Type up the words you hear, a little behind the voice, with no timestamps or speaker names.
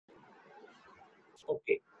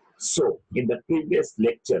Okay. So in the previous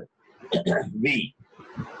lecture, we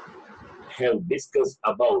have discussed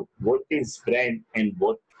about what is brand and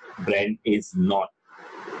what brand is not.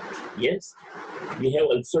 Yes, we have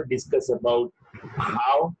also discussed about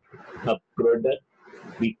how a product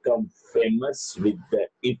become famous with the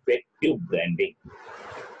effective branding,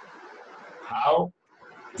 how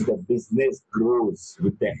the business grows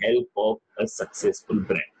with the help of a successful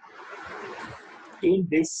brand. In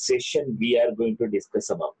this session, we are going to discuss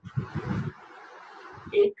about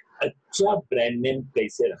एक अच्छा brand name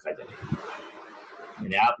कैसे रखा जाए.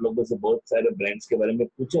 मैंने आप लोगों से बहुत सारे ब्रांड्स के बारे में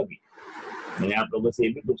पूछा भी. मैंने आप लोगों से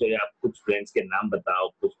ये भी पूछा आप कुछ ब्रांड्स के नाम बताओ,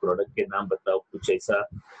 कुछ प्रोडक्ट के नाम बताओ, कुछ ऐसा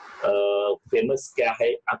फेमस क्या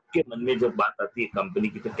है आपके मन में जब बात आती है कंपनी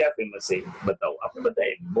की, तो क्या फेमस है बताओ. आपने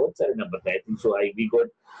बताया बहुत सारे नाम बताए. Think so I we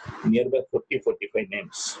got near by 40-45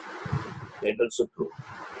 names. That also true.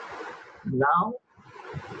 Now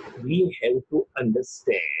we have to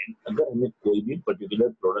understand, अगर हमें कोई भी पर्टिकुलर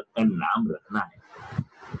प्रोडक्ट का नाम रखना है,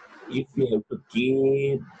 if we have to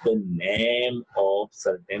give the name of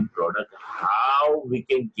certain product, how we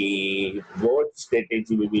can give, what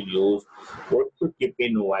strategy we will use, what to keep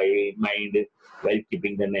in mind while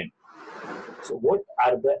keeping the name. So what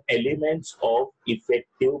are the elements of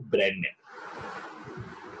effective brand name?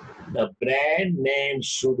 The brand name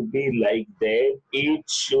should be like that. It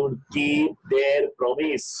should keep their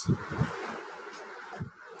promise.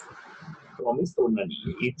 Promise तोड़ना नहीं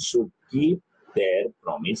है. It should keep their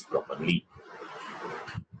promise properly.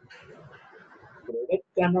 Product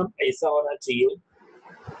का नाम ऐसा होना चाहिए,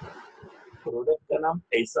 product का नाम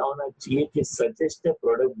ऐसा होना चाहिए कि suggest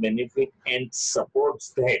product benefit and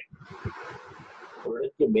supports that.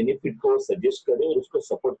 Product के बेनिफिट को सजेस्ट करे और उसको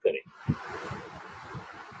सपोर्ट करे.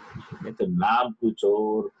 नहीं तो नाम कुछ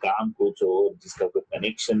और, काम कुछ और, जिसका कोई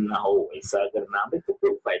कनेक्शन ना हो, ऐसा अगर नाम है तो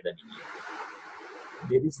कोई फायदा नहीं है.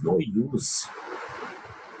 There is no use.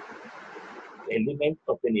 Element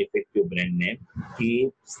of an effective brand name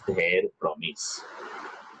keeps their promise.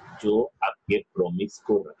 जो आपके promise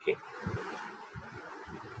को रखे.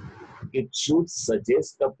 It should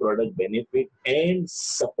suggest the product benefit and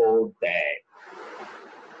support that.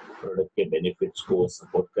 Product के benefits को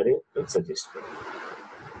support करे तो suggest करे.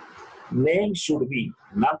 Name should be,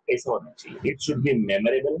 नाम कैसा होना चाहिए? It should be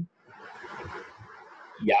memorable,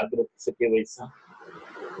 याद रख सके वैसा,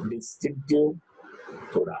 distinctive,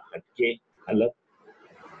 थोड़ा हटके, अलग.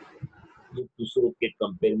 एक दूसरों के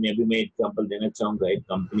कंपेयर में, अभी मैं एग्जांपल देना चाहूंगा. एक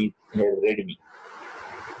कंपनी है रेडमी,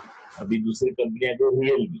 अभी दूसरी कंपनी है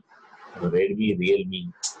Realme. Redmi, Realme,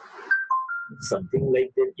 something like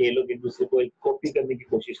that. ये लोग एक दूसरे को कॉपी करने की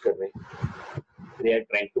कोशिश कर रहे हैं. They are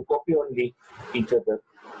trying to copy only each other.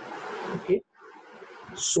 Okay,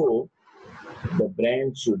 so the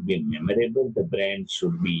brand should be memorable, the brand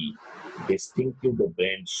should be distinctive, the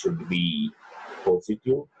brand should be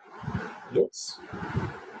positive. Yes,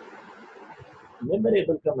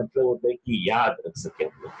 memorable का मतलब होता है कि याद रख सके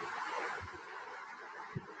हम लोग.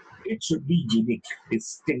 It should be unique,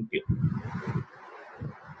 distinctive.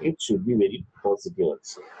 It should be very positive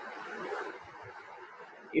also.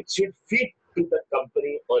 It should fit to the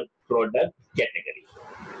company और प्रोडक्ट कैटेगरी.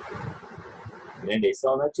 ब्रांड ऐसा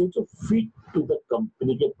होना चाहिए जो फिट टू द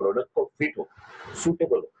कंपनी के प्रोडक्ट को फिट हो,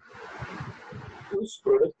 सूटेबल हो. उस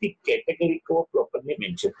प्रोडक्ट की कैटेगरी को प्रॉपर्ली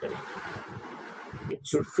मेंशन करें. It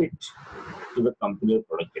should fit to the company or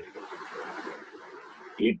product category.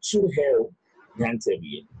 It should have, ध्यान से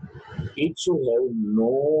भी है, it should have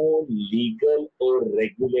no legal or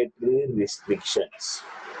regulatory restrictions.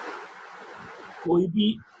 कोई भी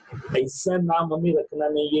ऐसा नाम हमें रखना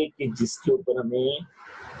नहीं है कि जिसके ऊपर हमें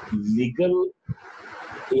लीगल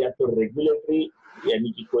या तो रेगुलेटरी,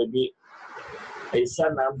 यानी कि कोई भी ऐसा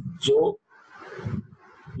नाम जो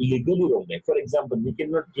legally wrong. For example, we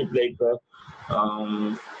cannot keep like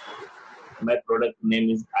my product name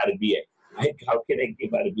is RBI. How can I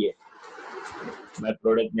keep RBI? My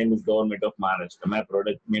product name is Government of Maharashtra. My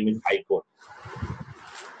product name is High Court.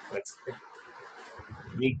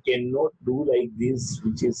 We cannot do like this,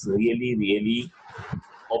 which is really, really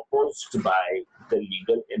opposed by the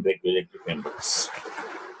legal and regulatory frameworks.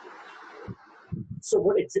 So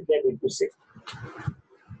what exactly I need to say?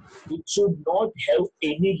 It should not have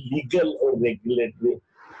any legal or regulatory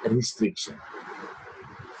restriction.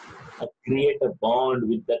 Create a bond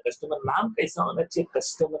with the customer. नाम कैसा होना चाहिए?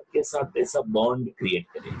 Customer के साथ ऐसा bond create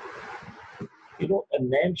करें. You know, a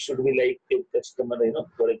name should be like a customer. You know,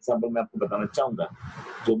 for example, मैं आपको बताना चाहूँगा,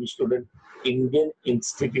 जो भी student Indian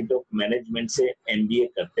institute of management से MBA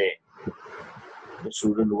करते हैं, the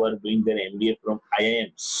student who are doing their MBA from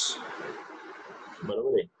IIMs,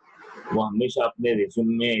 बरोबर है, वो हमेशा अपने रिज्यूम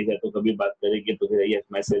में इधर तो कभी बात करेंगे तो yes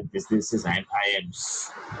my self this is I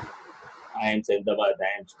am Hyderabad,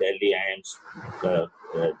 I am Delhi, I am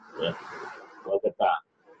Kolkata,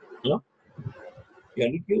 you know,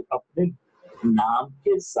 यानी कि अपने नाम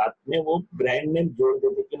के साथ में वो ब्रांड नेम जोड़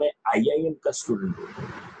देते कि मैं आईआईएम का स्टूडेंट हूँ,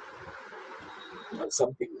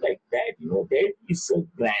 something like that, you know, that is a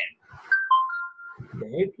brand,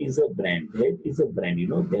 that is a brand, that is a brand, you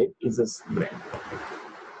know, that is a brand.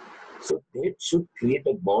 So that should create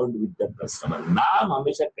a bond with the customer. नाम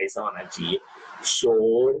हमेशा कैसा होना चाहिए?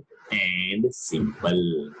 Short and simple,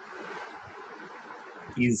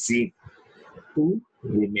 easy to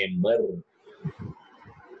remember.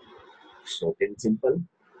 Short and simple,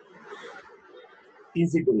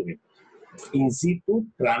 easy to remember, easy to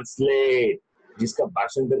translate. जिसका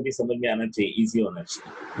भाषांतर भी समझ में आना चाहिए, इजी होना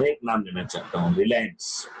चाहिए. मैं एक नाम लेना चाहता हूँ,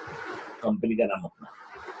 रिलायंस कंपनी का नाम अपना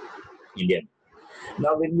इंडिया में.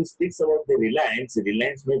 Now when we speak about the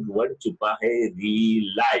Reliance में वर्ड छुपा है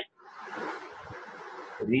रिलाई.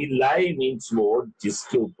 रिलाई मीन्स वर्ड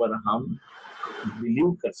जिसके ऊपर हम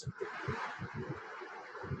बिलीव कर सकते हैं,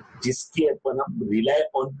 जिसके ऊपर हम रिलाई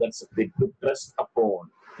ऑन कर सकते हैं, टू ट्रस्ट अपॉन,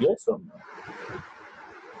 यस और नो,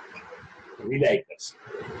 रिलाई कर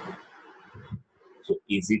सकते हैं. So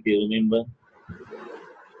easy to remember,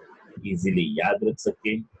 easily याद रख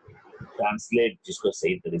सके, ट्रांसलेट जिसको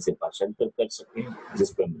सही तरह से भाषांतर कर सके, जिस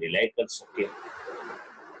पर हम रिलाई कर सके,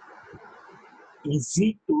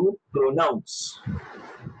 इजी टू प्रोनाउंस,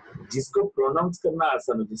 जिसको प्रोनाउंस करना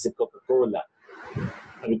आसान हो, जैसे कोका कोला.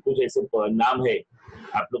 अभी कुछ ऐसे नाम है,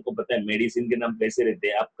 आप लोग को पता है मेडिसिन के नाम कैसे रहते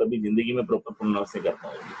हैं, आप कभी जिंदगी में प्रॉपर प्रोनाउंस नहीं कर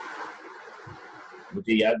पाओगे.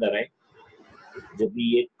 मुझे याद आ रहा है जब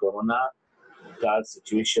ये कोरोना का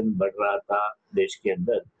सिचुएशन बढ़ रहा था देश के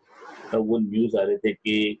अंदर, तब वो न्यूज आ रहे थे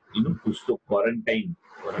कि यू नो कुछ तो क्वारंटाइन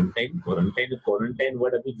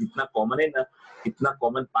वर्ड अभी जितना कॉमन है ना, इतना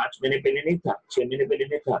कॉमन 5 महीने पहले नहीं था, 6 महीने पहले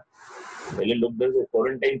नहीं था. पहले लोग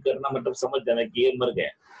क्वारंटाइन करना मतलब समझ जाना कि ये मर गया.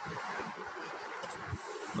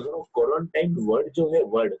 मगर वो क्वारंटाइन वर्ड जो है,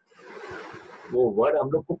 वो वर्ड हम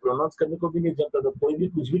लोग को प्रोनाउंस करने को भी नहीं जानता था. कोई भी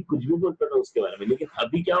कुछ भी बोलता था उसके बारे में. लेकिन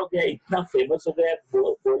अभी क्या हो गया, इतना फेमस हो गया,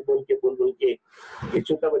 बोल के ये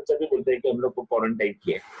छोटा बच्चा भी बोलता है कि हम लोग को क्वारंटाइन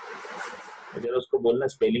किया है. जरा उसको बोलना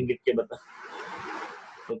स्पेलिंग लिख के बता.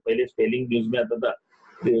 तो पहले स्पेलिंग न्यूज में आता था,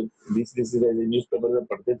 न्यूज पेपर में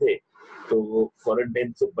पढ़ते थे, तो वो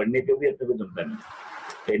क्वारंटाइन से पढ़ने के भी अपने को जमता नहीं.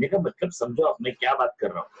 कहने का मतलब समझो आप मैं क्या बात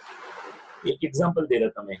कर रहा हूँ. एक एग्जांपल दे रहा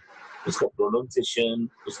था मैं, उसका प्रोनाउंसिएशन,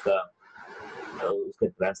 उसका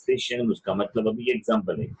ट्रांसलेशन, उसका मतलब. अभी ये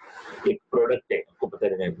एग्जांपल है, एक प्रोडक्ट है, आपको पता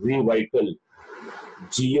है रिवाइटल,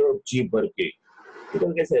 जियो जी भर के.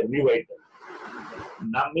 तो कैसे है रिवाइटल,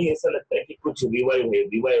 नाम में ऐसा लगता है कि कुछ रिवाइव है,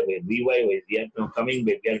 we are coming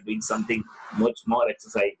back, we are doing something much more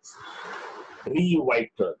exercise.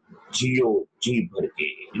 Revital, जियो जी भर के,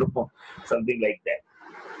 you know, something like that.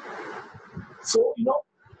 So you know,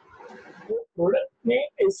 product में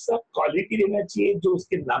ऐसा क्वालिटी रहना चाहिए जो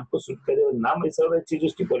उसके नाम को सूट करे, और नाम ऐसा होना चाहिए जो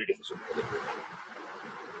उसकी क्वालिटी को सूट करे.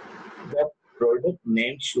 The product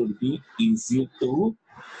name should be easy to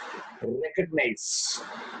recognise.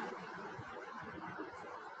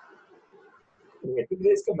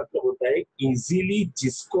 Recognise का मतलब होता है इजीली,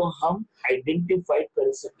 जिसको हम आइडेंटिफाई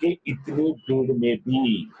कर सके इतनी भीड़ में भी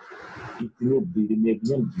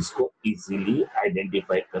हम जिसको इजीली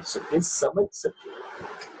आइडेंटिफाई कर सके, समझ सके,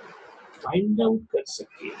 फाइंड आउट कर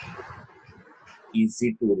सके.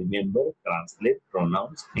 Easy to remember, translate,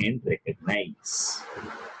 pronouns and recognise.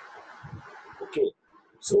 Okay,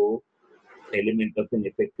 so element of an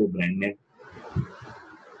effective brand name.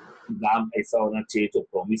 नाम ऐसा होना चाहिए जो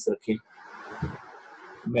प्रॉमिस रखे,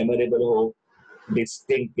 मेमोरेबल हो,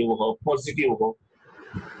 डिस्टिंक्टिव हो, पॉजिटिव हो,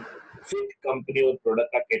 फिट कंपनी और प्रोडक्ट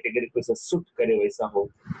का कैटेगरी को ऐसा सूट करे वैसा हो.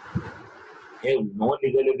 Have no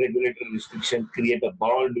legal and regulatory restriction, create a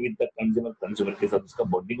bond with the consumer के साथ उसका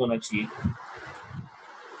बॉन्डिंग होना चाहिए.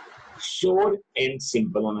 Short and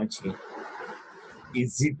simple होना चाहिए,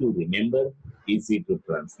 easy to remember, easy to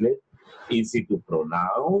translate, easy to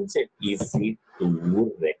pronounce and easy to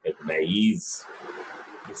recognize.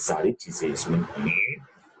 ये सारी चीजें इसमें हमें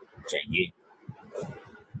चाहिए.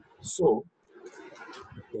 So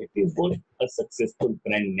that is what a successful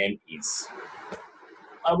brand name is.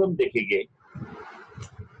 अब हम देखेंगे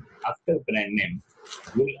after brand name,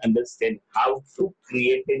 we will understand how to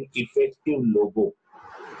create an effective logo.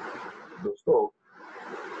 दोस्तों,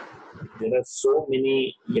 there are so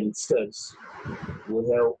many youngsters who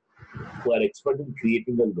are expert in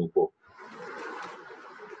creating a logo.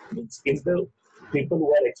 It's the people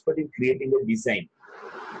who are expert in creating a design.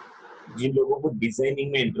 जिन लोगों को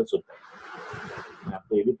designing में interest होता है, मैं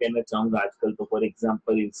आपको ये भी कहना चाहूंगा आजकल तो for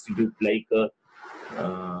example institute like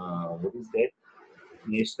what is that,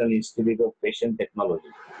 national institute of fashion technology,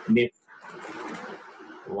 नेफ,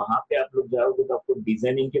 वहां पे आप लोग जाओगे तो आपको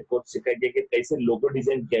डिजाइनिंग के कोर्स सिखाया गया कि कैसे लोगो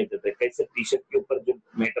डिजाइन किया जाता है, कैसे टी शर्ट के ऊपर जो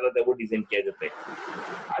मैटर आता है वो डिजाइन किया जाता है।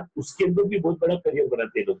 आज उसके अंदर भी बहुत बड़ा करियर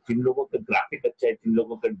बनाते हैं लोग, जिन लोगों का ग्राफिक अच्छा है, जिन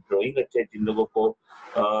लोगों का ड्राइंग अच्छा है, जिन लोगों को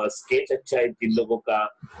स्केच अच्छा है, जिन लोगों का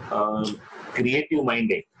क्रिएटिव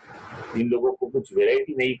माइंड है, जिन लोगों को कुछ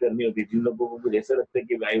वेराइटी नहीं करनी होती, जिन लोगों को कुछ ऐसा लगता है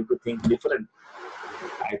कि I have to think different,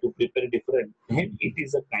 I have to prepare different, and it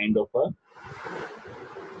is a kind of a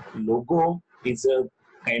logo, is a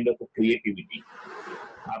kind of creativity.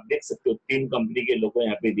 आप देख सकते हो 3 कंपनी के लोगो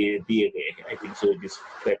यहाँ पे दिए गए हैं, I think so it is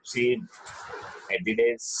Pepsi,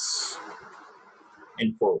 Adidas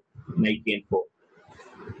and Ford, Nike and Ford.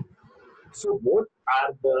 So what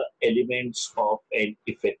are the elements of an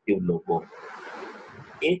effective लोगो?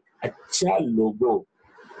 एक अच्छा लोगो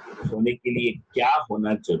होने के लिए क्या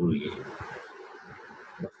होना जरूरी है?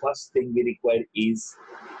 The first thing we require is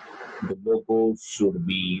the logo should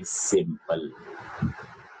be simple.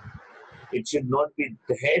 It should not be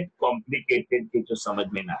that complicated कि जो समझ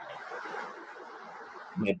में ना आए।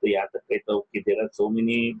 मैं तो यहाँ तक कहता हूँ कि there are so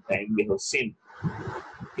many times we have seen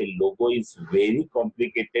कि logo is very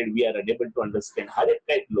complicated, we are unable to understand। हर एक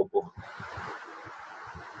का एक logo होता है,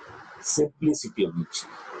 simplicity होनी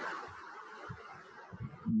चाहिए।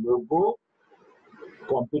 logo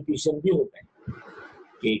competition भी होता है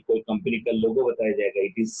कि कोई कंपनी का logo बताया जाएगा,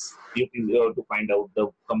 it is you have to find out the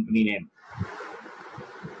company name।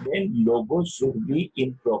 Then logo should be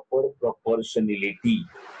in proper proportionality।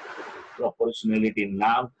 Proportionality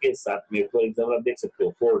नाम के साथ में, फॉर एग्जाम्पल आप देख सकते हो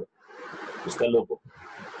फोर्ड, उसका लोगो,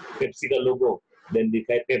 पेप्सी का लोगो, देन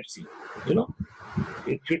लिखा है Pepsi, you know,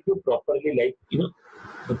 it should be properly like you know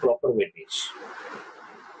the proper weightage.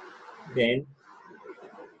 Then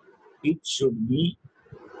it should be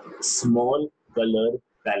small colour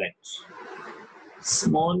palette,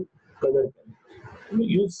 small colour palette,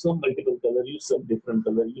 use some multiple color, use some different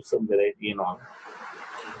color, use some variety and all।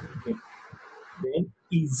 Okay. Then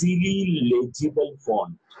easily legible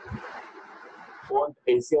font, font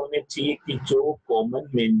ऐसे होने चाहिए कि जो common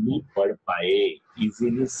man भी पढ़ पाए,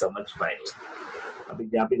 easily समझ पाए। अभी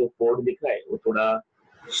जहाँ पे जो फोर्ड लिखा है वो थोड़ा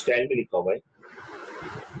स्टाइल में लिखा हुआ है,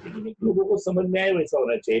 लेकिन एक लोगों को समझ में आए वैसा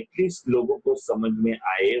होना चाहिए, एटलीस्ट लोगों को समझ में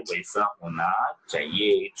आए वैसा होना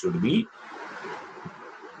चाहिए। It should be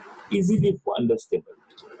easily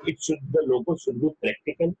understandable, it should, the logo should be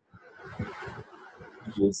practical,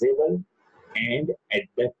 usable and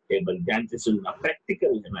adaptable. ध्यान से सुनना,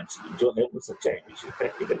 प्रैक्टिकल होना चाहिए, जो है वो सच्चाई है,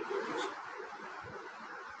 प्रैक्टिकल होना चाहिए।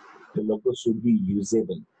 The logo should be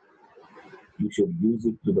usable, you should use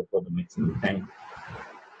it to the for the maximum time।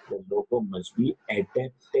 The logo must be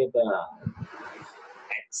adaptable,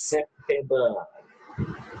 acceptable।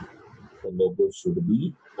 The logo should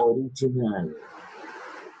be original,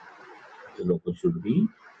 the logo should be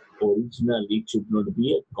original, it should not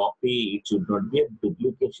be a copy, it should not be a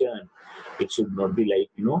duplication, it should not be like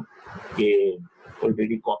you know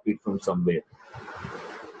already copied from somewhere।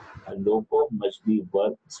 A logo must be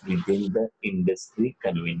works within the industry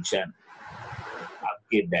convention।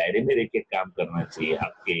 आपके दायरे में रह के काम करना चाहिए,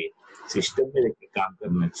 आपके system में रह के काम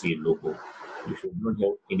करना चाहिए लोगो। You should not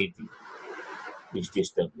have anything which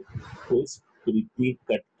disturb you। कोई प्रीति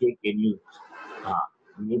कट के can you, हाँ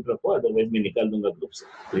म्यूट रखो, अदरवाइज मैं निकाल दूंगा ग्रुप से,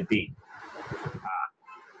 प्रीति। हाँ,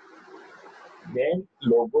 then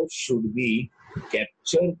logo should be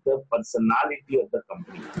capture the personality of the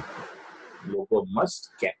company। logo must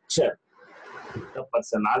capture the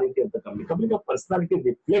personality of the company। Company का पर्सनालिटी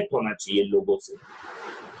रिफ्लेक्ट होना चाहिए लोगो से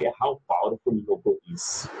कि हाउ पावरफुल लोगो इज।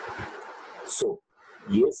 सो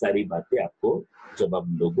ये सारी बातें आपको जब आप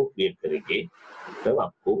लोगो क्रिएट करेंगे तब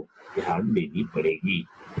आपको ध्यान देनी पड़ेगी,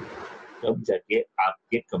 तब जाके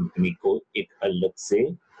आपके कंपनी को एक अलग से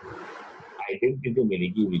आइडेंटिटी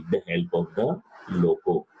मिलेगी with the help of the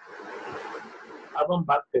logo. अब हम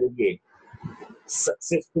बात करेंगे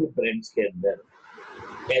सक्सेसफुल ब्रांड्स के अंदर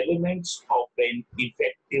elements of an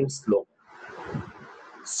effective slogan.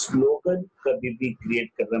 Slogan कभी भी क्रिएट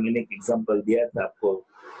करना, मैंने एक एग्जांपल दिया था आपको,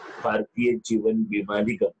 भारतीय जीवन बीमा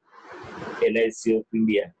निगम LIC ऑफ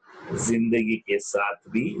इंडिया, जिंदगी के साथ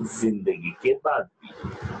भी जिंदगी के बाद भी,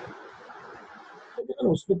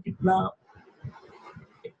 उसमें कितना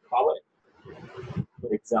पावर है।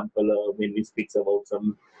 For example when we speaks about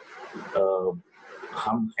some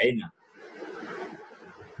हम है ना,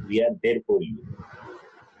 we are there for you,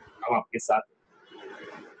 हम आपके साथ,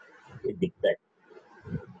 ये दिखता है।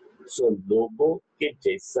 सो लोगो के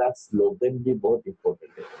जैसा स्लोगन भी बहुत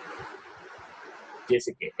इंपॉर्टेंट है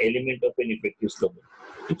जैसे कि element of an effective slogan,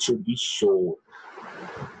 it should be short,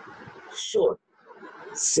 short,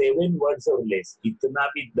 7 words और लेस. इतना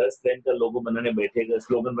भी 10 लाइन का लोगो बनाने बैठेगा,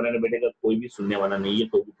 स्लोगन बनाने बैठेगा, कोई भी सुनने वाला नहीं है,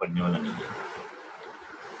 कोई भी पढ़ने वाला नहीं है.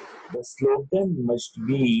 The slogan must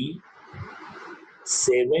be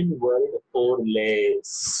 7 word और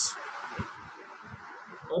लेस,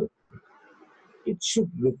 और it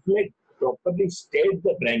should reflect properly state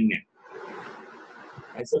the brand name.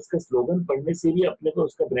 ऐसा उसका स्लोगन पढ़ने से भी अपने को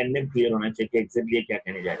उसका ब्रांड नेम क्लियर होना चाहिए कि एग्जैक्टली क्या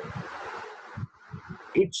कहने जा रहे हैं.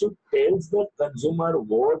 It should tells the consumer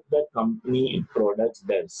what the company products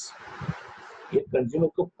does. ये कंज्यूमर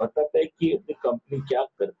को पता है कि अपनी कंपनी क्या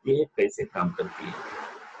करती है, कैसे काम करती है.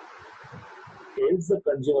 Tells the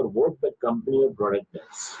consumer what the company or product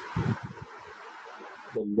does.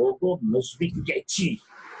 The logo must be catchy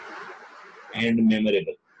and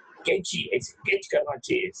memorable. Catchy, ऐसे कैच करना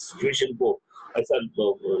चाहिए सिचुएशन को. ऐसा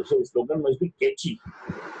स्लोगन must be catchy.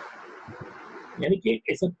 यानी कि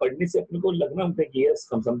ऐसा पढ़ने से अपने को लगना होता है कि यस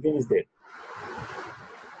समथिंग इज देयर.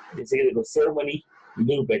 जैसे कि देखो, save money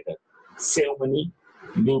live better, save money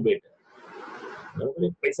live better, बराबर है,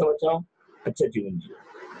 पैसा बचाओ अच्छा जीवन जियो.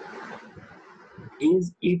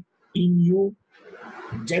 Is it in you,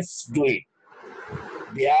 just do it,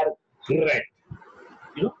 they are great,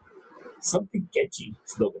 you know, something Kainchi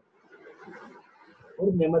slogan.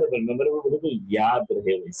 और मेमोरेबल, मेमोरेबल बोले तो याद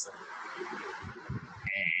रहे वैसा.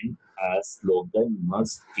 And a slogan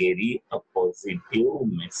must carry a positive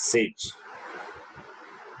message.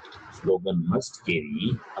 Slogan must carry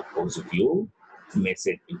a positive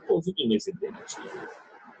message. Positive message देना चाहिए.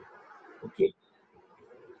 Okay.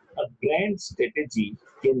 A brand strategy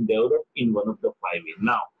can develop in one of the 5 ways.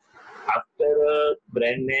 Now, after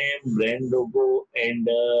brand name, brand logo, and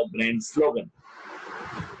brand slogan,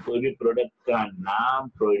 कोई भी product का नाम,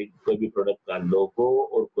 कोई भी product का लोगो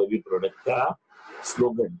और कोई भी प्रोडक्ट का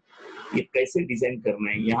स्लोगन, ये कैसे डिजाइन करना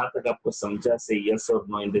है, यहाँ तक आपको समझा से यस और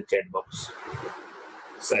no in the chat box.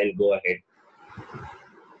 So I'll go ahead.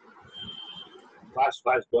 Fast,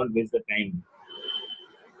 don't waste the time.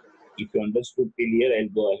 If you understood till here, I'll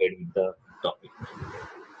go ahead with the topic.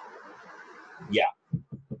 Yeah.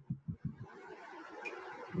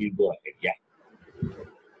 We'll go ahead. Yeah.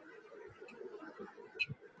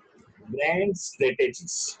 Brand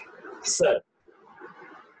strategies. Sir,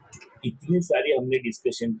 इतनी सारी हमने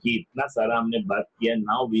discussion की, इतना सारा हमने बात किया.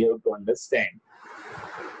 Now we have to understand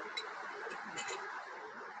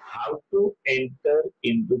how to enter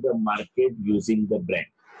into the market using the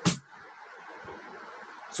brand.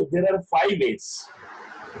 So there are 5 ways.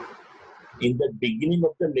 In the beginning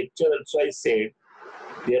of the lecture also I said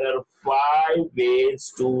there are 5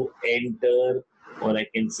 ways to enter, or I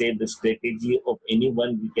can say the strategy of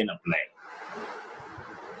anyone we can apply.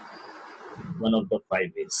 One of the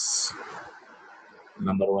 5 ways.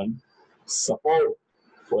 Number 1, support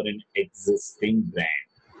for an existing brand.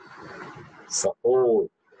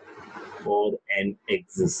 Support for an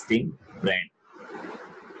existing brand.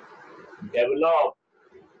 Develop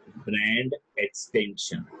brand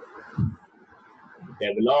extension.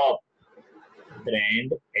 Develop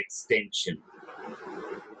brand extension.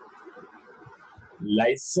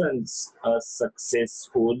 License a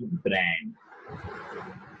successful brand.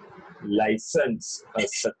 License a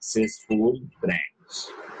successful brand.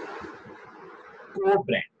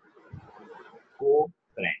 Co-brand.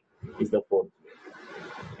 Co-brand is the 4th way.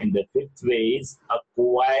 And the 5th way is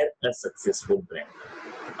acquire a successful brand.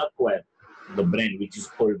 Acquire the brand which is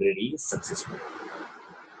already successful.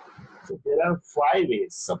 So there are 5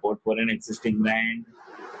 ways: support for an existing brand,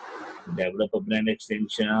 develop a brand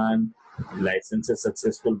extension, license a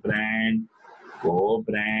successful brand,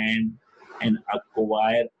 co-brand, and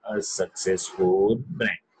acquire a successful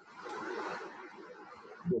brand.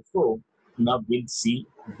 So now we'll see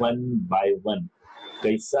one by one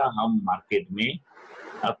कैसा हम market में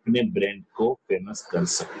अपने brand को famous कर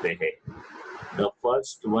सकते हैं. The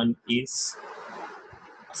first one is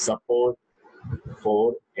support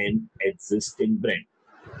for an existing brand.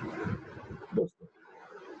 दोस्तों,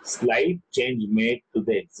 slight change made to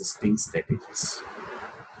the existing strategies.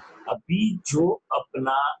 अभी जो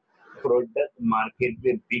अपना प्रोडक्ट मार्केट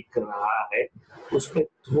में बिक रहा है उसमें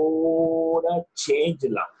थोड़ा चेंज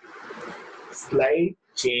लाओ. Slight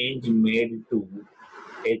change made to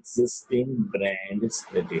existing brand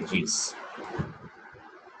strategies.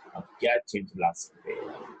 अब क्या चेंज ला सकते हैं?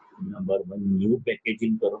 नंबर 1, न्यू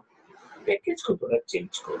पैकेजिंग करो. पैकेज को थोड़ा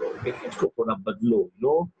चेंज करो, पैकेज को थोड़ा बदलो.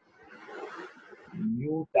 लो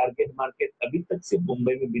न्यू टारगेट मार्केट. अभी तक से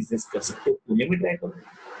मुंबई में बिजनेस कर सकते हो, पुणे में ट्राई करो,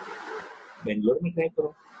 बेंगलोर में ट्राई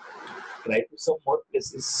करो. Try to some more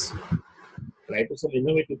places, try to some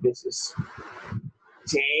innovative places.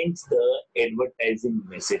 change the advertising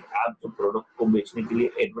message. आप जो प्रोडक्ट को बेचने के लिए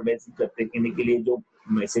एडवर्टाइजिंग करने के लिए जो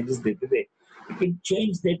मैसेजेस देते थे, you can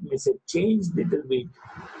change that message, change little bit.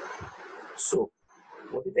 So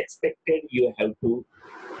what is expected? You have to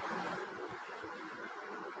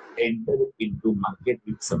enter into market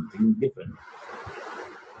with something different.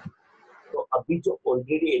 तो अभी जो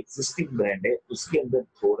ऑलरेडी एग्जिस्टिंग ब्रांड है उसके अंदर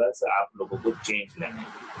थोड़ा सा आप लोगों को चेंज लाना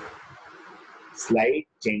है. Slight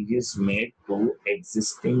changes made to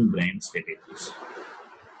existing brand strategies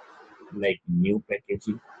like new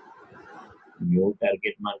packaging, new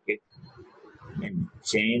target market, and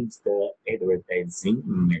change the advertising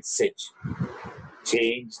message.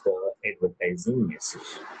 Change the advertising message.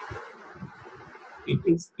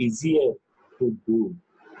 It is easier to do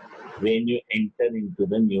when you enter into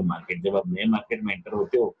the new market. जब आप नए market में enter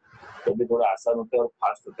होते हो तभी थोड़ा आसान होता है और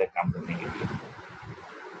फास्ट होता है काम करने के लिए,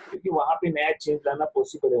 क्योंकि वहां पे नया चेंज लाना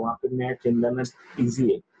पॉसिबल है, वहां पे नया चेंज लाना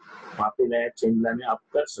इजी है, वहां पे नया चेंज लाने आप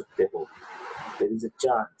कर सकते हो. There is a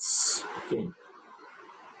chance. Okay,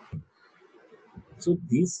 so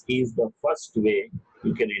this is the first way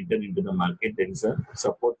you can enter into the market. There is a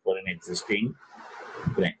support for an existing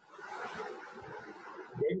brand.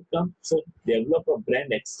 Then comes develop a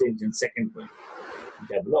brand extension. Second point,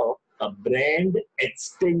 develop a brand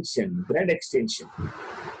extension. Brand extension.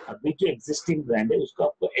 अभी जो existing brand है उसको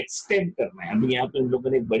आपको extend करना है. अभी यहाँ पे इन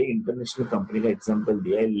लोगों ने एक बड़ी इंटरनेशनल कंपनी का एग्जांपल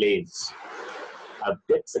दिया है, लेज. आप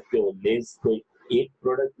देख सकते हो लेज कोई एक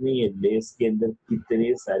प्रोडक्ट नहीं है, लेज के अंदर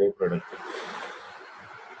कितने सारे प्रोडक्ट है.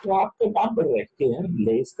 तो आपका नाम बढ़ रहा है कि यार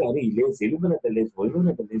लेज का, अरे लेज ये भी बनाता है, लेज वो भी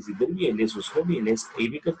बनाता है, लेज इधर भी है, लेज उसमें भी है, लेज ये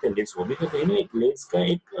भी करते हैं, लेज वो भी करते हैं. एक लेज का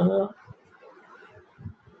एक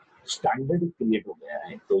स्टैंडर्ड क्रिएट हो गया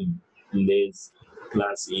है. तो लेज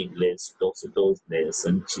classic, less Tostitos, less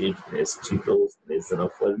Sunchips, less Cheetos, less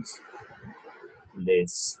Ruffles,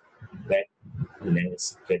 less Bat,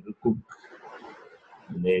 less Kettle Cook,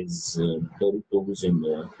 less Doritos, and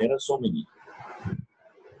there are so many.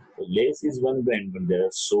 So Lay's is one brand, but there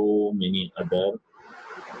are so many other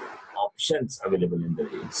options available in the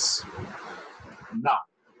Lay's. Now,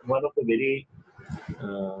 one of the very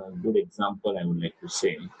good example I would like to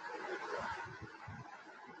say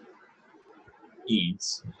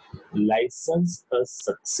is license a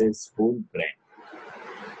successful brand.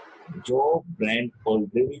 जो brand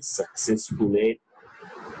already successful है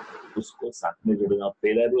उसको साथ में जोड़ना.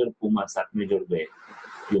 Ferrari और पुमा साथ में जोड़ गए.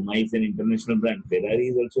 पुमा is an international brand, Ferrari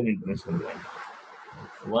is also an international brand.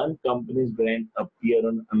 One companies brand appear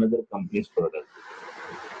on another companies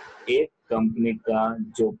product. एक कंपनी का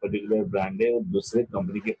जो पर्टिकुलर ब्रांड है वो दूसरे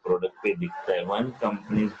कंपनी के प्रोडक्ट पे दिखता है. One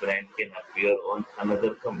companies brand can appear on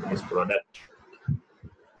another companies product.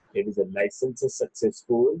 It is a license a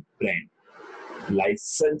successful brand.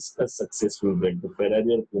 License a successful brand. तो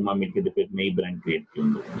Ferrari और Puma मिलकर देखो एक नई ब्रांड क्रिएट की उन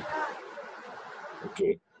लोगों ने. Okay.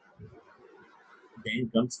 Then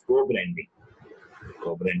comes co-branding.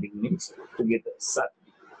 Co-branding means together, साथ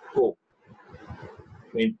में. Co.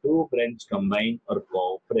 When two brands combine or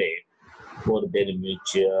cooperate for their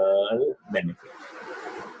mutual benefit.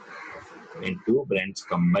 When two brands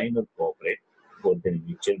combine or cooperate for their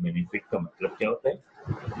mutual benefit का मतलब क्या होता है?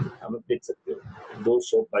 हम देख सकते हो दो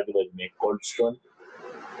शॉप बाजू बाजू में, कोल्ड स्टोन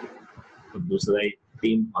और दूसरा है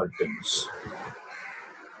team Hortons.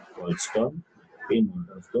 Cold stone, team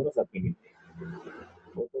Hortons दोनों साथ में मिलते हैं.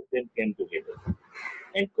 Both of them came together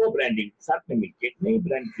and को ब्रांडिंग साथ में मिलके एक नई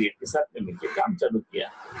ब्रांड क्रिएट के साथ में मिलके काम चालू किया.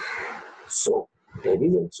 So there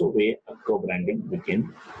is also way of को branding we can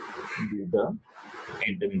do the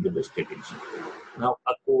enter into the strategy. Now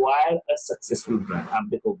acquire a successful brand. आप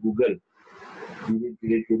देखो गूगल धीरे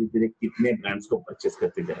धीरे धीरे धीरे कितने ब्रांड्स को परचेस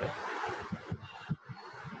करते जा रहा है.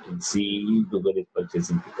 C Google is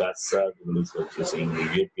purchasing Picasa, Google is purchasing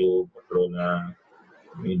YouTube, Motorola,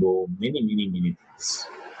 मीडो, many things.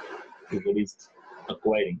 Google is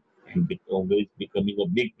acquiring and Google is becoming a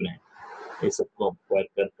big brand. ये सबको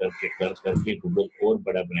एक्वायर करके गूगल और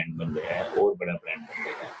बड़ा ब्रांड बन गया है, और बड़ा ब्रांड बन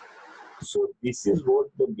गया है. So this is what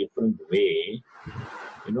the different way,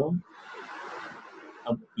 you know.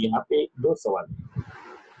 अब यहाँ पे दो सवाल हैं.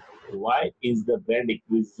 Why is the brand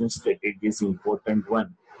acquisition strategy is important one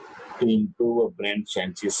to improve a brand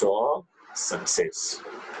chances of success?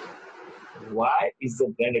 Why is the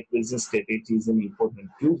brand acquisition strategy is an important?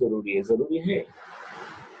 क्यों जरूरी है? जरूरी है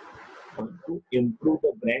to improve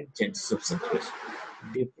the brand chances of success.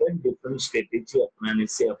 different strategy अपनाने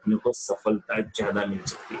से अपने को सफलता ज्यादा मिल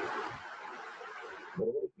सकती है,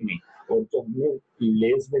 बरोबर कि नहीं? और जो हमने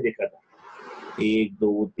लेज में देखा था 1 2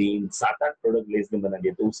 3 7 8 प्रोडक्ट लेज में बना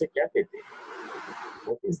दिए, तो उसे क्या कहते हैं?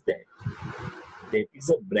 What is that? That is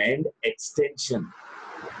a brand extension.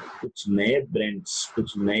 कुछ नए ब्रांड्स,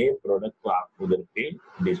 कुछ नए प्रोडक्ट को आप उधर पे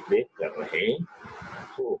डिस्प्ले कर रहे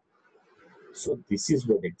हो. So this is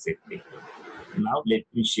what exactly. Now let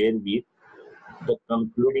me share with the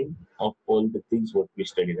concluding of all the things what we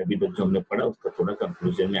studied. अभी तक जो हमने पढ़ा उसका थोड़ा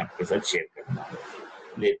conclusion में आपके साथ share करना है.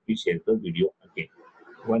 Let me share the video again.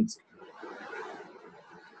 One second.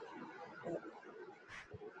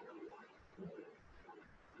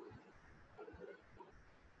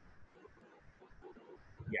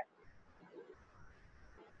 Yeah,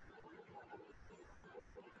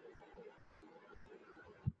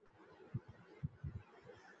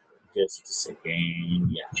 just a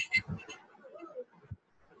second. Yeah.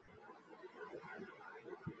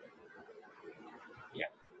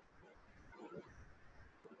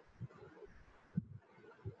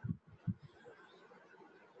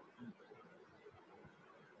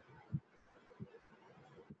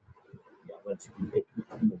 One second. Let me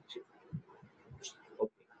unmute it.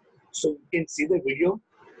 Okay. So you can see the video.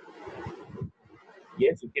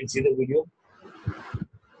 Yes, you can see the video.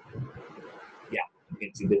 Yeah, you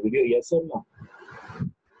can see the video. Yes or no?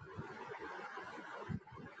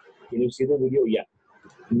 Can you see the video? Yeah.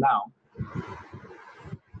 Now,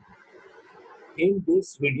 in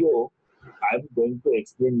this video, I'm going to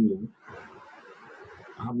explain you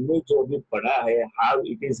हमने जो भी पढ़ा है how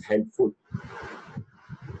it is helpful.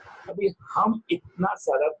 अभी हम इतना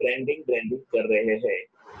सारा branding कर रहे हैं,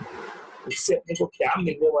 उससे अपने को क्या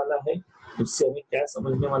मिलने वाला है, उससे हमें क्या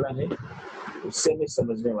समझने वाला है, उससे हमें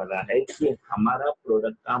समझने वाला है कि हमारा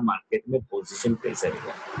प्रोडक्ट का मार्केट में पोजीशन कैसा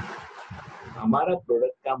रहेगा, हमारा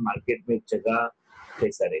प्रोडक्ट का मार्केट में जगह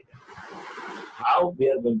कैसा रहेगा, how we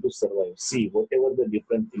are going to survive. See, whatever the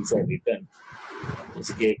different things are written,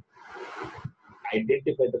 इसके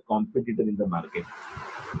identify the competitor in the market.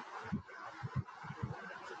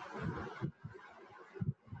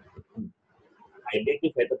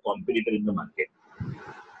 Identify the competitor in the market.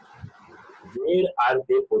 Where are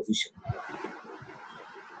they positioned?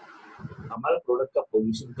 हमारा product का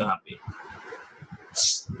position कहाँ पे?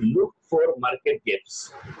 Look for market gaps.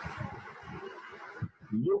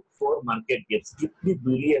 Look for market gaps. कितनी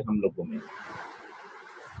दूरी है हम लोगों में?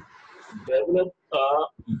 Develop a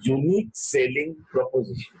unique selling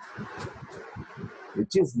proposition,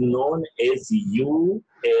 which is known as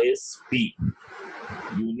USP.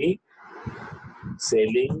 Unique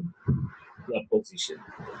selling proposition.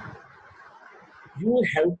 You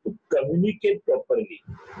have to communicate properly.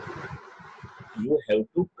 You have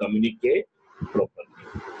to communicate properly.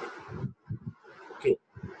 Okay.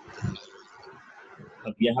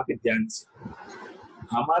 अब यहाँ पे ध्यान से,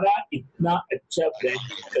 हमारा इतना अच्छा ब्रांड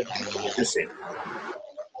करने से,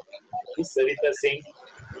 इस सरिता Singh,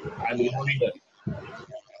 I am removing her.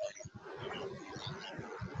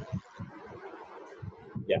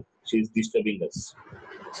 Yeah, she is disturbing us.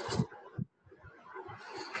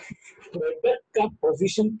 Product का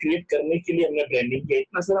पोजीशन क्रिएट करने के लिए हमने ब्रांडिंग किया,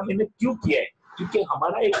 इतना सारा मैंने क्यों किया है? क्योंकि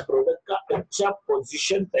हमारा एक प्रोडक्ट का अच्छा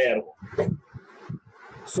पोजीशन तैयार हो.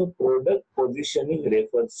 So product positioning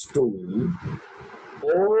refers to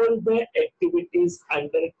all the activities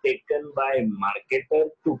undertaken by marketer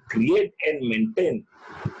to create and maintain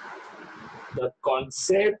the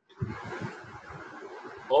concept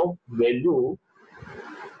of value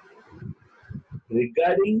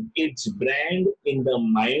regarding its brand in the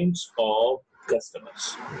minds of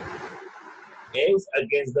customers as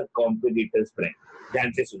against the competitor's brand.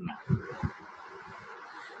 ध्यान से सुनना,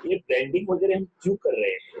 ये branding वगैरह हम क्यों कर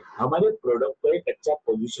रहे हैं? हमारे प्रोडक्ट को एक अच्छा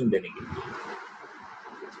पोजीशन देने के लिए.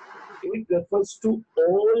 It refers to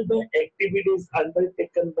all the activities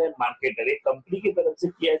undertaken by marketer. एक कंपनी की तरफ से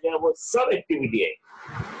किया गया वो सब एक्टिविटी है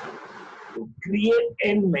to create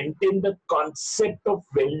and maintain the concept of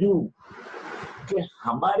value, कि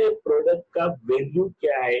हमारे प्रोडक्ट का वैल्यू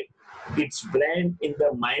क्या है, it's brand in the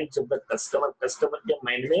minds of the customer, customer के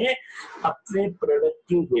माइंड में अपने प्रोडक्ट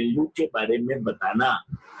की वैल्यू के बारे में बताना,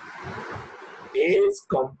 as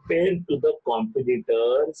compare to the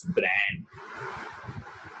competitors brand.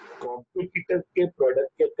 Competitor के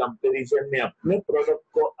प्रोडक्ट के कंपैरिजन में अपने प्रोडक्ट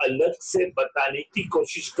को अलग से बताने की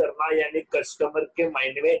कोशिश करना, यानी कस्टमर के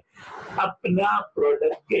माइंड में अपना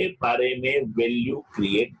प्रोडक्ट के बारे में वैल्यू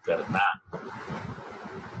क्रिएट करना.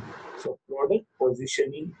 So product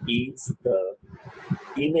positioning is the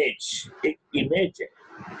image, एक image है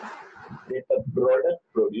that the product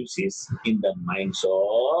produces in the minds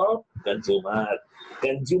of consumer.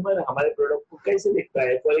 Consumer हमारे प्रोडक्ट को कैसे देखता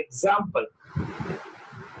है? For example,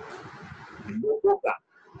 लोगों का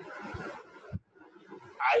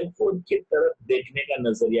आईफोन की तरफ देखने का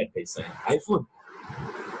नजरिया कैसा है? आईफोन,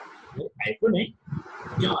 आईफोन है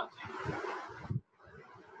क्या बात है?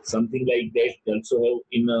 something like that also have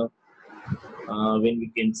in when we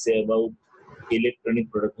can say about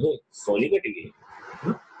electronic product. Oh, Soli का टीवी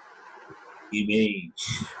image,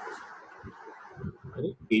 अरे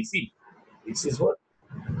AC, this is what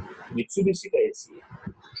Mitsubishi का AC है,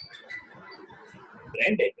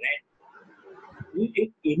 ब्रांड है ब्रांड।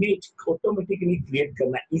 एक इमेज ऑटोमेटिकली क्रिएट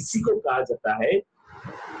करना, इसी को कहा जाता है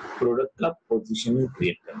प्रोडक्ट का पोजीशनिंग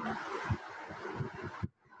क्रिएट करना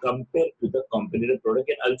compare to the competitor product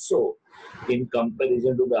and also in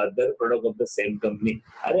comparison to the other product of the same company.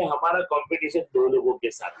 अरे हमारा कंपटीशन दो लोगों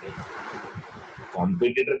के साथ है,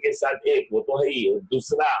 कॉम्पिटिटर के साथ एक, वो तो है ही,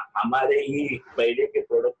 दूसरा हमारे ही पहले के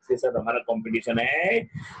प्रोडक्ट के साथ हमारा कंपटीशन है।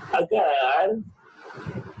 अगर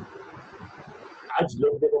आज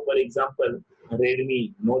लोग देखो फॉर एग्जांपल रेडमी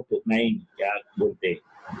नोट 9 क्या बोलते हैं,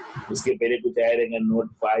 उसके पहले कुछ आया रहेगा नोट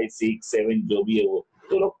 5, 6, 7 जो भी है वो,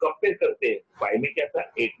 तो लोग कंपेयर करते हैं 5 में क्या था,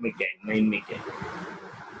 8 में क्या है, 9 में क्या है।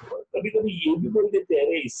 और कभी कभी ये भी बोल देते हैं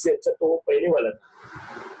अरे इससे अच्छा तो वो पहले वाला था।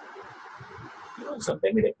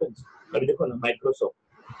 Sometime it happens. अभी देखो ना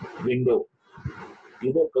माइक्रोसॉफ्ट विंडो,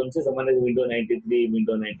 इधर कौन से जमाने में window 93,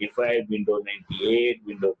 window 95, window 98,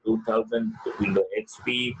 window 2000, window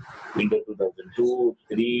XP, window 2002,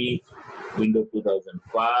 3, window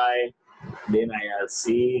 2005, then आया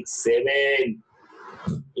 6, 7,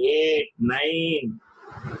 8, 9,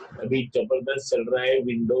 अभी जबरदस्त चल रहा है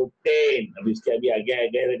विंडो 10, अभी इसके अभी आगे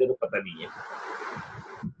रहेगा तो पता नहीं है।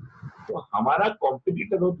 तो हमारा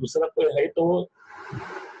कॉम्पिटिटर हो दूसरा कोई है तो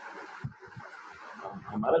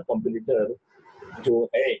हमारा कॉम्पिटिटर जो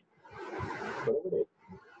है, बरोबर है,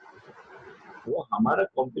 वो हमारा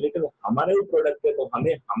कॉम्पिटिटर हमारा ही प्रोडक्ट है, तो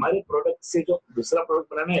हमें हमारे प्रोडक्ट से जो दूसरा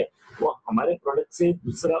प्रोडक्ट बनाना है वो हमारे प्रोडक्ट से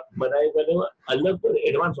दूसरा बनाए बने अलग और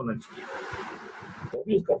एडवांस होना चाहिए,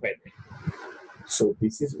 तभी उसका फायदा है। So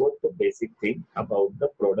this is what the basic thing about the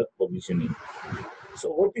product positioning.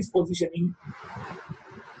 So what is positioning?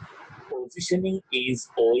 Positioning is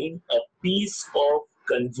owing a piece of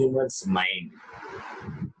consumers mind,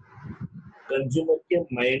 consumer के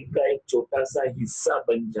माइंड का एक छोटा सा हिस्सा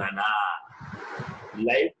बन जाना।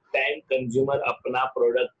 लाइफ टाइम कंज्यूमर अपना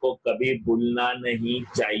प्रोडक्ट को कभी भूलना नहीं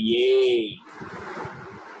चाहिए,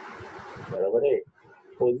 बराबर है।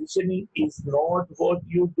 Positioning is not what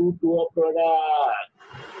you do to a product,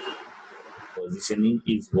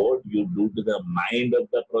 positioning is what you do to the mind of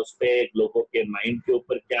the prospect. लोगों के माइंड के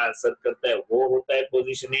ऊपर क्या असर करता है वो होता है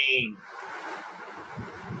positioning.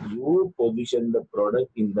 You position the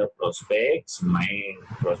product in the prospect's mind.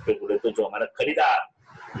 Prospect बोले तो जो हमारा खरीदार,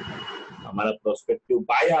 हमारा प्रोस्पेक्टिव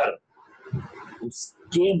बायर,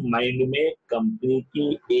 उसके माइंड में कंपनी की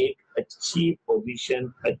एक अच्छी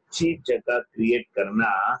पोजीशन, अच्छी जगह क्रिएट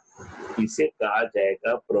करना, इसे कहा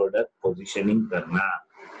जाएगा प्रोडक्ट पोजीशनिंग करना।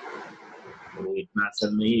 वो इतना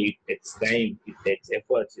आसान नहीं, it takes time, it takes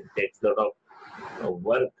efforts, it takes lot of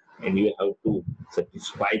work and you have to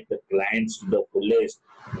satisfy the clients to the fullest.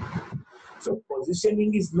 So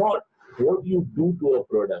positioning is not what you do to a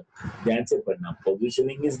product. ध्यान से पढ़ना,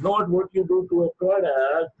 positioning is not what you do to a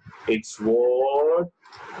product, it's what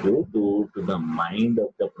you do to the mind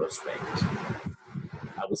of the prospect.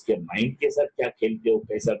 आप उसके mind के साथ क्या खेलते हो,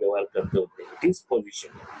 कैसा व्यवहार करते हो, it is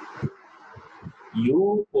positioning. You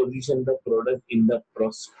position the product in the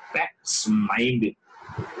prospect's mind.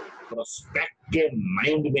 Prospect के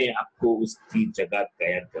माइंड में आपको उसकी जगह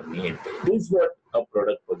तैयार करनी है। This what a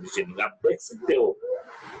product positioning. आप देख सकते हो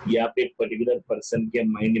यहाँ पे एक पर्टिकुलर पर्सन के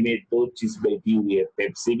माइंड में दो चीज बैठी हुई है,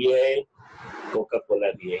 पेप्सी भी है, कोका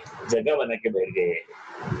कोला भी है, जगह बना के बैठ गए हैं।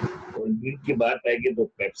 और ड्रिंक की बात आएगी तो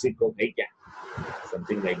पेप्सी को है क्या,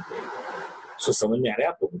 समथिंग लाइक दैट। सो समझ में आ रहा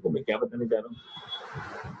है आप लोगों को मैं क्या बताने जा रहा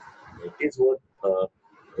हूँ? It is what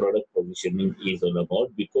product positioning is all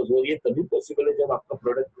about, because वो ये तभी पॉसिबल है जब आपका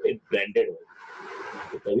प्रोडक्ट एक ब्रांडेड हो,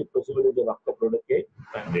 तो तभी पॉसिबल है जब आपका प्रोडक्ट एक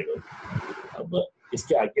ब्रांडेड हो। अब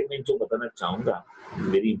इसके आगे मैं जो बताना चाहूंगा,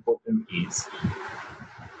 very important is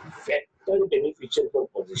factor beneficial for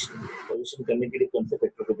positioning. Position करने के लिए कौन से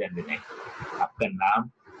फैक्टर को ध्यान देना है? आपका नाम,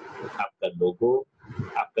 आपका लोगो,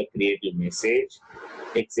 आपका creative message,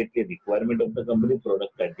 exactly requirement of the company,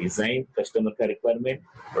 product का डिजाइन, कस्टमर का रिक्वायरमेंट,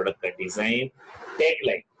 प्रोडक्ट का design, tag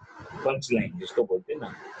line, punch line जिसको बोलते हैं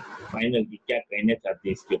ना, फाइनल की क्या कहना चाहते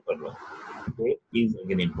हैं इसके ऊपर लोग, इज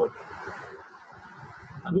अगेन इम्पोर्टेंट।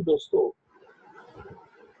 अभी दोस्तों,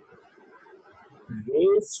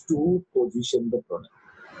 ways to position the product,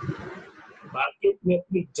 market में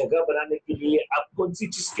अपनी जगह बनाने के लिए आप कौन सी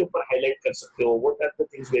चीज के ऊपर हाईलाइट कर सकते हो? What are the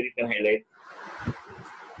things where you can highlight?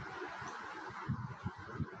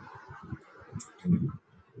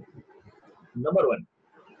 Number 1,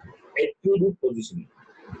 accurate positioning.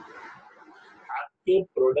 आपके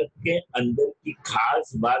प्रोडक्ट के अंदर की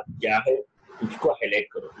खास बात क्या है उसको हाईलाइट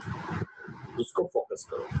करो, उसको फोकस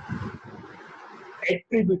करो।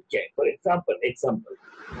 एट्रीब्यूट क्या है? फॉर एग्जाम्पल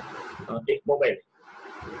एक मोबाइल है,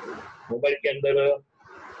 मोबाइल के अंदर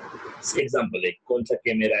एग्जाम्पल है कौन सा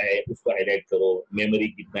कैमरा है उसको हाईलाइट करो, मेमोरी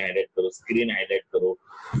कितना हाईलाइट करो, स्क्रीन हाईलाइट करो।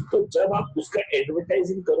 तो जब आप उसका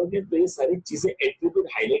एडवर्टाइजिंग करोगे तो ये सारी चीजें एट्रीब्यूट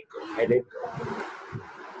हाईलाइट करो।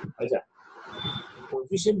 अच्छा,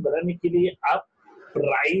 पोजीशन बनाने के लिए आप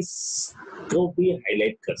प्राइस को भी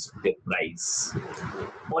हाईलाइट कर सकते हैं। प्राइस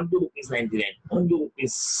 ₹1.99,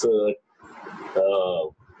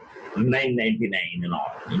 ₹9.99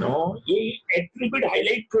 and all, ये एट्रीब्यूट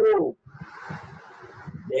हाईलाइट करो।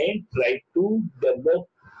 Then try to develop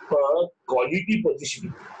a quality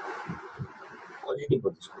positioning.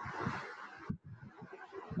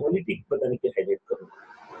 Quality बताने के हाईलाइट करो।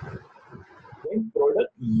 Then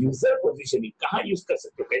प्रोडक्ट यूजर पोजिशनिंग, कहाँ यूज कर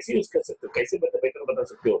सकते हो, कैसे यूज कर सकते हो, कैसे बेटर बता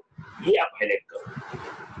सकते हो, ये आप हाईलाइट करो।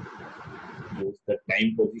 यूज द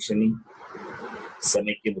टाइम पोजिशनिंग,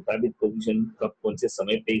 समय के मुताबिक पोजिशन, कब कौन से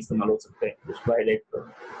समय पे इस्तेमाल हो सकता है उसको हाईलाइट करो।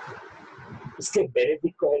 इसके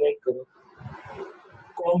बेनिफिट को हाईलाइट करो।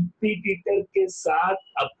 कॉम्पिटिटर के साथ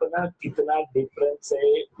अपना कितना डिफरेंस है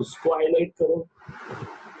उसको हाईलाइट करो।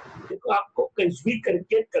 देखो, आपको कुछ भी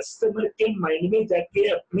करके कस्टमर के माइंड में जाके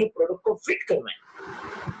अपने प्रोडक्ट को फिट करना है,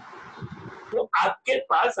 तो आपके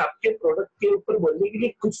पास आपके प्रोडक्ट के ऊपर बोलने के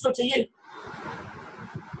लिए कुछ तो चाहिए।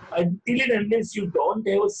 Until and unless you don't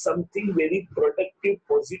have something very productive,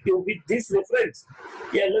 positive with this reference,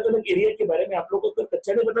 ये अलग अलग एरिया के बारे में आप लोगों को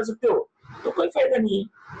अच्छा नहीं बता सकते हो तो कोई फायदा नहीं है।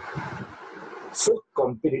 So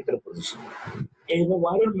competitor positioning,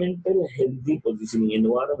 environmental healthy positioning,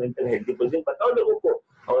 बताओ लोगों को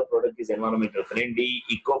our product is environmental friendly,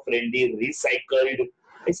 eco friendly, recycled,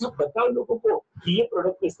 ऐसा बताओ लोगों को कि ये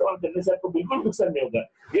प्रोडक्ट को इस्तेमाल करने से आपको बिल्कुल नुकसान नहीं होगा,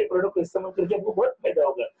 ये प्रोडक्ट को इस्तेमाल करके आपको बहुत फायदा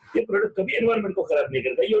होगा, ये प्रोडक्ट कभी एनवायरमेंट को खराब नहीं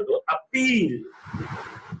करता। ये तो अपील,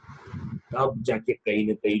 अब जाके कहीं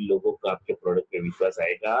ना कहीं लोगों को आपके प्रोडक्ट पे विश्वास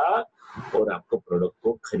आएगा और आपको प्रोडक्ट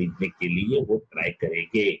को खरीदने के लिए वो ट्राई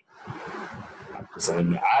करेंगे। आपको समझ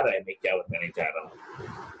में आ रहा है मैं क्या बताने चाह रहा हूँ?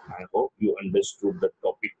 I hope you understood the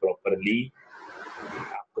topic properly.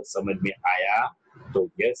 आपको समझ में आया तो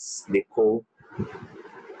यस लिखो।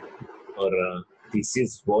 और this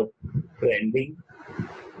is what branding,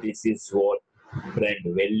 this is what brand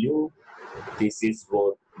value, this is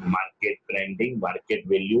what market branding, market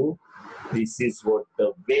value, this is what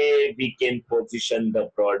the way we can position the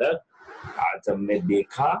product. आज हमने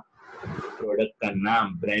देखा प्रोडक्ट का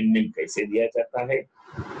नाम, ब्रांड नेम कैसे दिया जाता है,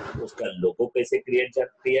 उसका लोगो कैसे क्रिएट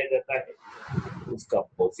किया जाता है, उसका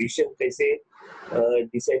पोजीशन कैसे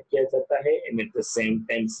डिसाइड किया जाता है, and at the same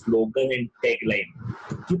time slogan and tagline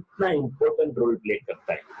कितना इंपॉर्टेंट रोल प्ले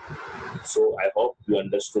करता है। सो I hope you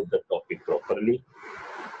understood the topic properly.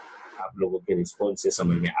 आप लोगों के रिस्पॉन्स से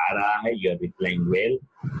समझ में आ रहा है, you are replying well,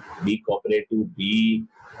 B cooperative, B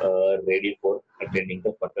ready for attending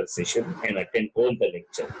the further session and attend all the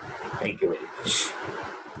lecture. Thank you very much.